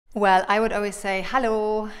Well, I would always say,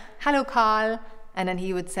 hello, hello, Karl. And then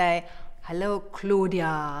he would say, hello,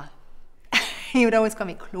 Claudia. He would always call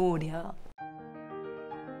me Claudia.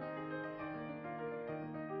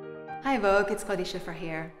 Hi Vogue, it's Claudia Schiffer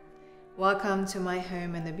here. Welcome to my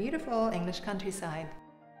home in the beautiful English countryside.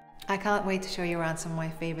 I can't wait to show you around some of my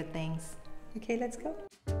favorite things. Okay, let's go.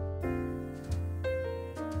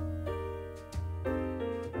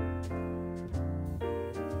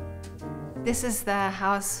 This is the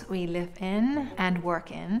house we live in and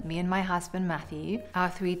work in. Me and my husband Matthew, our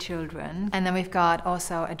 3 children. And then we've got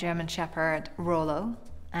also a German Shepherd, Rollo,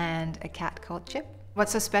 and a cat called Chip.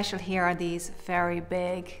 What's so special here are these very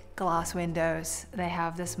big glass windows. They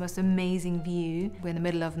have this most amazing view. We're in the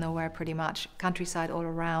middle of nowhere pretty much, countryside all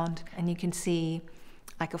around, and you can see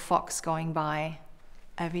like a fox going by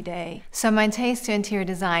every day. So my taste to interior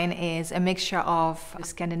design is a mixture of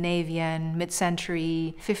Scandinavian,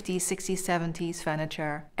 mid-century, 50s, 60s, 70s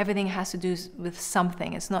furniture. Everything has to do with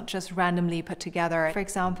something. It's not just randomly put together. For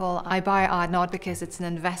example, I buy art not because it's an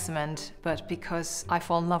investment, but because I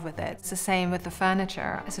fall in love with it. It's the same with the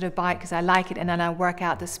furniture. I sort of buy it because I like it and then I work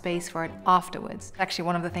out the space for it afterwards. Actually,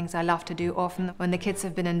 one of the things I love to do often when the kids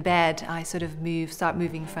have been in bed, I sort of start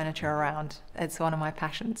moving furniture around. It's one of my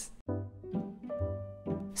passions.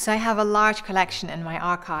 So I have a large collection in my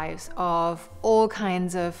archives of all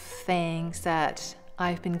kinds of things that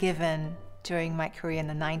I've been given during my career in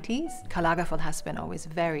the 90s. Karl Lagerfeld has been always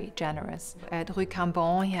very generous. At Rue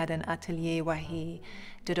Cambon, he had an atelier where he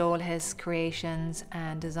did all his creations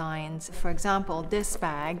and designs. For example, this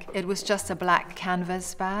bag, it was just a black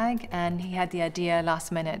canvas bag and he had the idea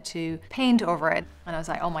last minute to paint over it. And I was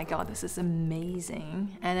like, oh my God, this is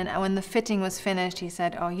amazing. And then when the fitting was finished, he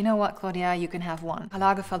said, oh, you know what, Claudia, you can have one. Karl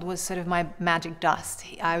Lagerfeld was sort of my magic dust.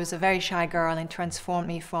 I was a very shy girl and he transformed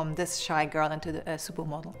me from this shy girl into a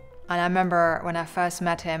supermodel. And I remember when I first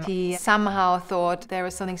met him, he somehow thought there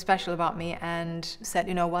was something special about me and said,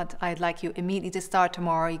 you know what, I'd like you immediately to start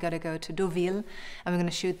tomorrow. You got to go to Deauville and we're going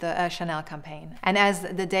to shoot the Chanel campaign. And as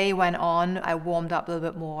the day went on, I warmed up a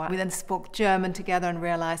little bit more. We then spoke German together and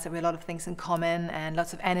realized that we had a lot of things in common and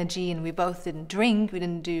lots of energy, and we both didn't drink. We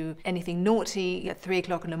didn't do anything naughty. At 3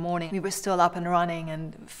 o'clock in the morning, we were still up and running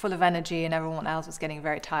and full of energy, and everyone else was getting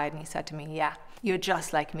very tired. And he said to me, yeah, you're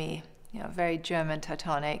just like me. You know, very German,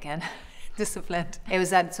 Teutonic and disciplined. It was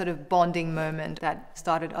that sort of bonding moment that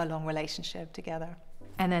started a long relationship together.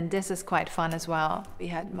 And then this is quite fun as well. We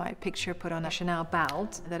had my picture put on a Chanel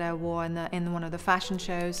belt that I wore in one of the fashion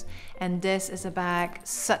shows. And this is a bag,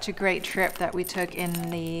 such a great trip that we took in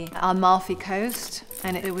the Amalfi Coast.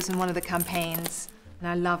 And it was in one of the campaigns. And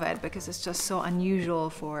I love it because it's just so unusual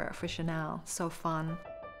for Chanel, so fun.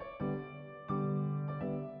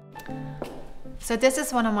 So this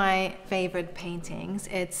is one of my favorite paintings.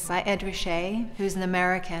 It's by Ed Ruscha, who's an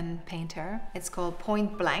American painter. It's called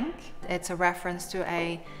Point Blank. It's a reference to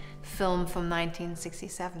a film from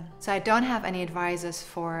 1967. So I don't have any advisors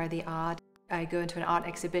for the art. I go into an art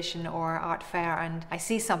exhibition or art fair and I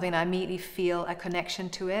see something and I immediately feel a connection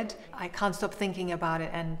to it. I can't stop thinking about it,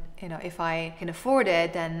 and you know, if I can afford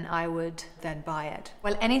it, then I would then buy it.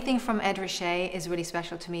 Well, anything from Ed Ruscha is really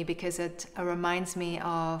special to me because it reminds me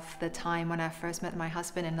of the time when I first met my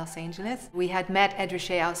husband in Los Angeles. We had met Ed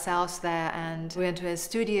Ruscha ourselves there and we went to his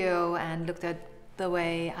studio and looked at the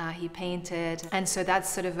way he painted, and so that's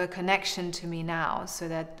sort of a connection to me now, so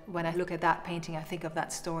that when I look at that painting I think of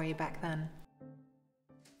that story back then.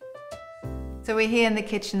 So we're here in the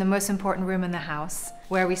kitchen, the most important room in the house,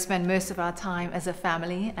 where we spend most of our time as a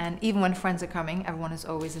family, and even when friends are coming, everyone is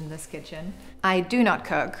always in this kitchen. I do not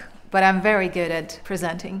cook, but I'm very good at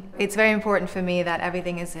presenting. It's very important for me that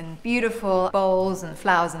everything is in beautiful bowls and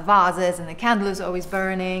flowers and vases, and the candle is always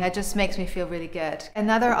burning. It just makes me feel really good.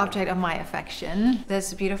 Another object of my affection,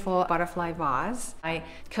 this beautiful butterfly vase. I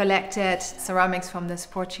collected ceramics from this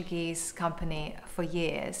Portuguese company for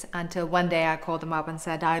years, until one day I called them up and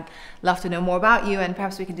said, I'd love to know more about you and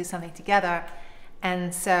perhaps we can do something together.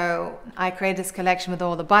 And so I created this collection with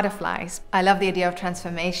all the butterflies. I love the idea of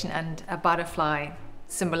transformation, and a butterfly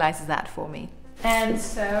symbolizes that for me. And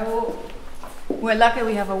so we're lucky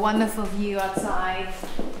we have a wonderful view outside.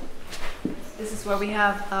 This is where we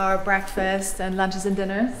have our breakfast and lunches and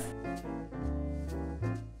dinners.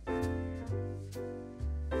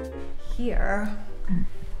 Here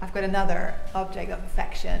I've got another object of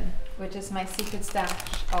affection, which is my secret stash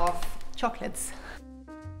of chocolates.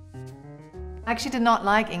 I actually did not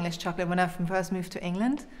like English chocolate when I first moved to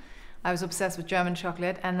England. I was obsessed with German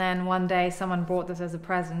chocolate, and then one day someone brought this as a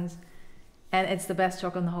present, and it's the best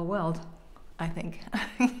chocolate in the whole world, I think.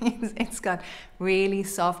 It's got really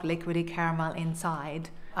soft liquidy caramel inside.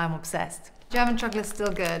 I'm obsessed. German chocolate is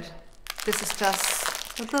still good. This is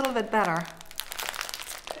just a little bit better.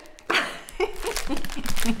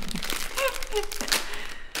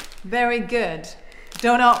 Very good.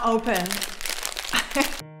 Do not open.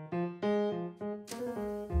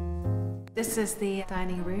 This is the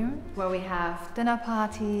dining room where we have dinner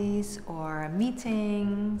parties or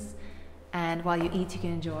meetings, and while you eat you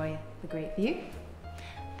can enjoy the great view.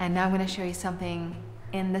 And now I'm going to show you something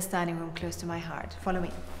in this dining room close to my heart. Follow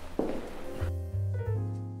me.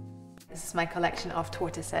 This is my collection of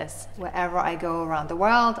tortoises. Wherever I go around the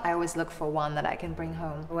world, I always look for one that I can bring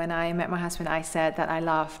home. When I met my husband, I said that I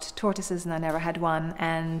loved tortoises and I never had one,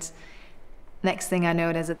 and next thing I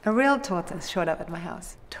know, there's a real tortoise showed up at my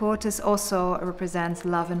house. Tortoise also represents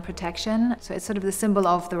love and protection. So it's sort of the symbol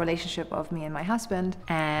of the relationship of me and my husband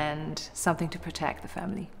and something to protect the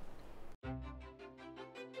family.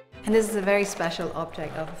 And this is a very special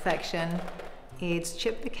object of affection. It's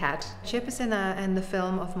Chip the cat. Chip is in the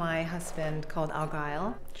film of my husband called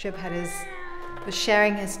Argylle. Chip was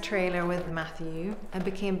sharing his trailer with Matthew and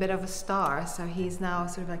became a bit of a star, so he's now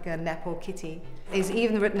sort of like a Nepo kitty. He's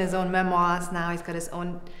even written his own memoirs now. He's got his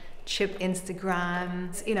own Chip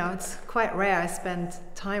Instagram. You know, it's quite rare I spend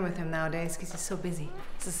time with him nowadays because he's so busy.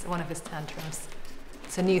 This is one of his tantrums.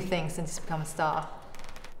 It's a new thing since he's become a star.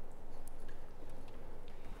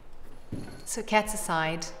 So cats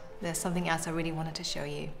aside, there's something else I really wanted to show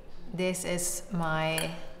you. This is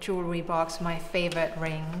my jewelry box, my favorite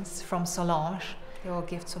rings from Solange. They're all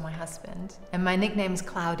gifts from my husband. And my nickname is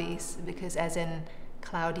Cloudies because as in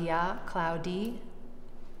Claudia, cloudy,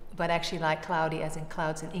 but actually like cloudy as in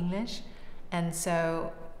clouds in English. And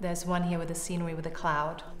so there's one here with a scenery with a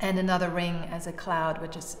cloud, and another ring as a cloud,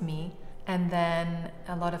 which is me. And then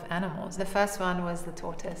a lot of animals. The first one was the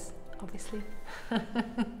tortoise, obviously.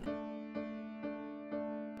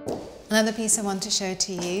 Another piece I want to show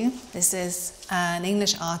to you. This is an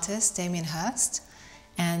English artist, Damien Hirst,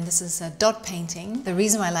 and this is a dot painting. The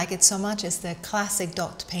reason why I like it so much is the classic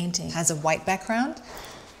dot painting has a white background,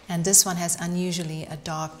 and this one has unusually a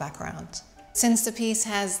dark background. Since the piece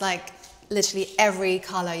has like literally every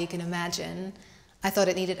color you can imagine, I thought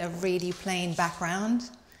it needed a really plain background,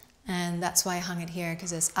 and that's why I hung it here,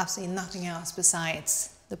 because there's absolutely nothing else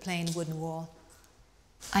besides the plain wooden wall.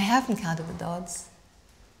 I haven't counted the dots.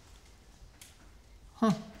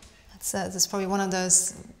 That's probably one of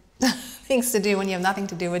those things to do when you have nothing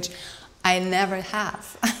to do, which I never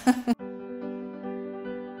have.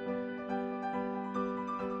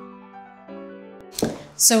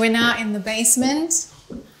 So we're now in the basement.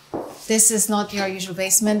 This is not your usual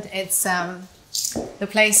basement. It's the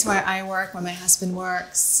place where I work, where my husband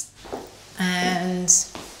works, and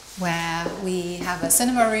where we have a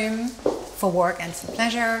cinema room for work and for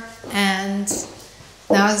pleasure. And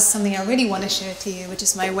now is something I really want to share to you, which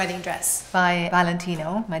is my wedding dress by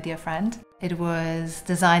Valentino, my dear friend. It was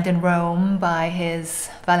designed in Rome by his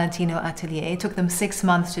Valentino atelier. It took them 6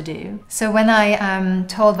 months to do. So when I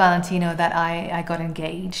told Valentino that I got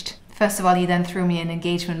engaged, first of all, he then threw me an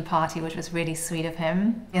engagement party, which was really sweet of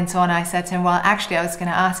him. And so on, I said to him, well, actually, I was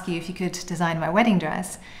going to ask you if you could design my wedding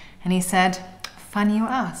dress. And he said, funny you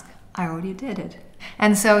ask, I already did it.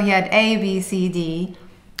 And so he had A, B, C, D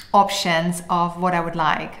options of what I would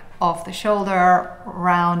like. Off the shoulder,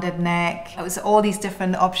 rounded neck. It was all these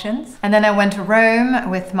different options. And then I went to Rome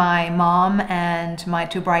with my mom and my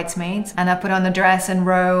 2 bridesmaids. And I put on the dress in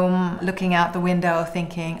Rome, looking out the window,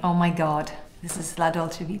 thinking, oh my God, this is La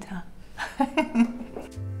Dolce Vita.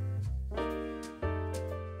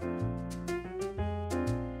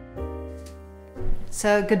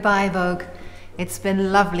 So goodbye, Vogue. It's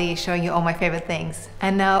been lovely showing you all my favorite things.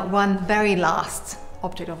 And now one very last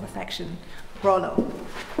object of affection, Rollo.